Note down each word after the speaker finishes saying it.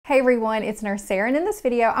Hey everyone, it's Nurse Sarah, and in this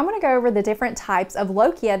video I'm going to go over the different types of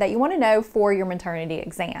lochia that you want to know for your maternity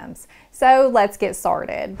exams. So let's get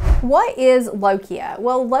started. What is lochia?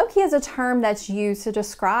 Well, lochia is a term that's used to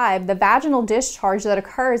describe the vaginal discharge that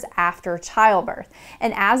occurs after childbirth.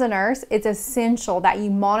 And as a nurse, it's essential that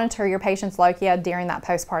you monitor your patient's lochia during that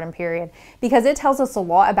postpartum period because it tells us a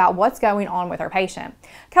lot about what's going on with our patient.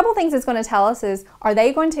 A couple things it's going to tell us is, are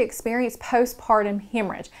they going to experience postpartum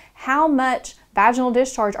hemorrhage? How much vaginal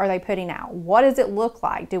discharge are they putting out? What does it look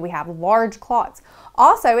like? Do we have large clots?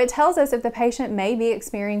 Also, it tells us if the patient may be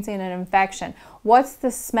experiencing an infection. What's the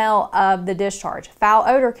smell of the discharge? Foul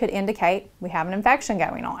odor could indicate we have an infection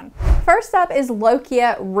going on. First up is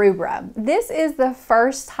Lochia rubra. This is the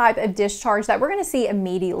first type of discharge that we're going to see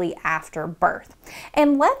immediately after birth.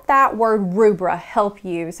 And let that word rubra help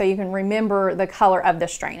you so you can remember the color of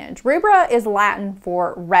this drainage. Rubra is Latin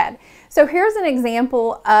for red. So here's an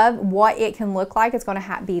example of what it can look like. It's going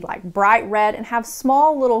to be like bright red and have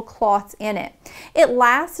small little clots in it. It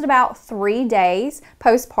lasts about 3 days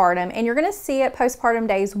postpartum, and you're going to see it postpartum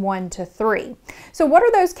days 1 to 3. So what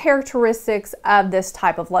are those characteristics of this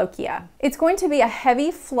type of lochia? It's going to be a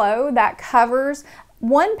heavy flow that covers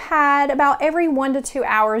one pad about every 1 to 2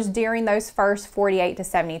 hours during those first 48 to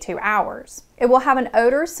 72 hours. It will have an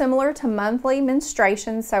odor similar to monthly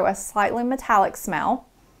menstruation, so a slightly metallic smell.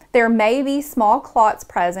 There may be small clots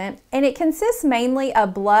present, and it consists mainly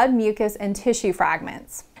of blood, mucus, and tissue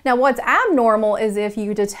fragments. Now, what's abnormal is if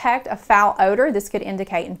you detect a foul odor. This could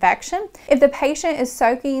indicate infection. If the patient is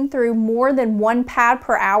soaking through more than 1 pad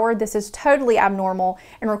per hour, this is totally abnormal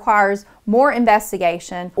and requires more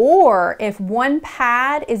investigation. Or if 1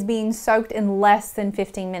 pad is being soaked in less than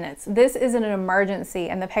 15 minutes, this is an emergency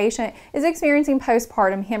and the patient is experiencing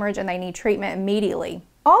postpartum hemorrhage and they need treatment immediately.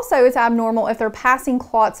 Also, it's abnormal if they're passing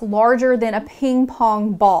clots larger than a ping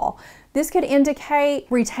pong ball. This could indicate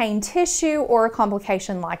retained tissue or a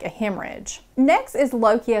complication like a hemorrhage. Next is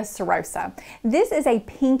Lochia serosa. This is a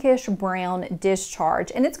pinkish brown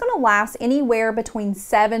discharge, and it's going to last anywhere between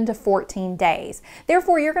 7 to 14 days.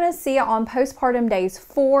 Therefore, you're going to see it on postpartum days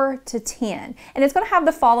 4 to 10, and it's going to have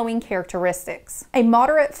the following characteristics. A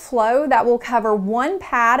moderate flow that will cover 1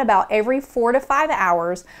 pad about every 4 to 5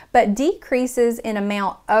 hours, but decreases in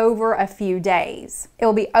amount over a few days. It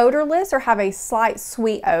will be odorless or have a slight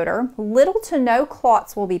sweet odor. Little to no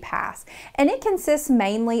clots will be passed, and it consists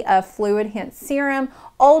mainly of fluid, hence serum,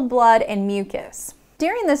 old blood, and mucus.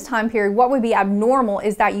 During this time period, what would be abnormal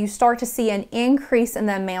is that you start to see an increase in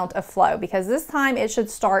the amount of flow because this time it should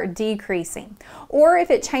start decreasing. Or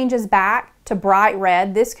if it changes back to bright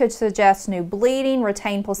red, this could suggest new bleeding,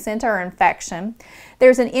 retained placenta, or infection.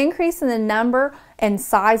 There's an increase in the number and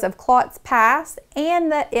size of clots passed,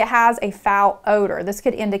 and that it has a foul odor. This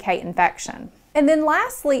could indicate infection. And then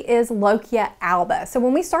lastly is Lochia alba. So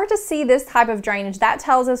when we start to see this type of drainage, that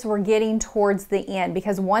tells us we're getting towards the end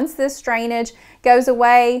because once this drainage goes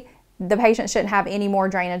away, the patient shouldn't have any more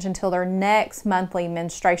drainage until their next monthly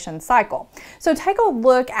menstruation cycle. So take a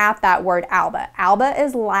look at that word alba. Alba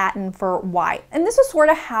is Latin for white, and this is sort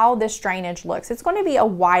of how this drainage looks. It's going to be a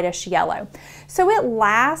whitish yellow. So it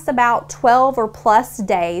lasts about 12 or plus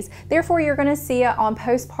days. Therefore, you're going to see it on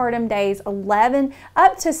postpartum days 11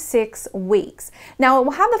 up to 6 weeks. Now, it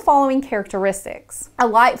will have the following characteristics. A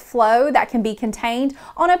light flow that can be contained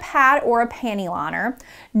on a pad or a panty liner.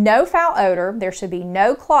 No foul odor. There should be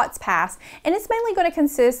no clots passed. And it's mainly going to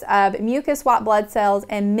consist of mucus, white blood cells,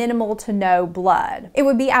 and minimal to no blood. It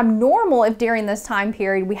would be abnormal if during this time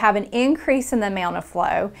period we have an increase in the amount of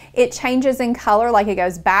flow. It changes in color, like it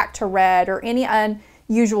goes back to red or any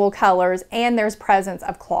unusual colors, and there's presence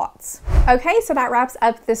of clots. Okay, so that wraps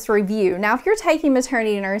up this review. Now, if you're taking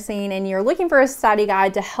maternity nursing and you're looking for a study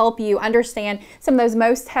guide to help you understand some of those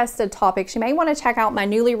most tested topics, you may want to check out my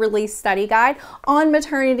newly released study guide on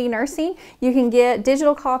maternity nursing. You can get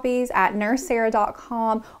digital copies at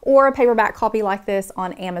nursesarah.com or a paperback copy like this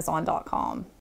on amazon.com.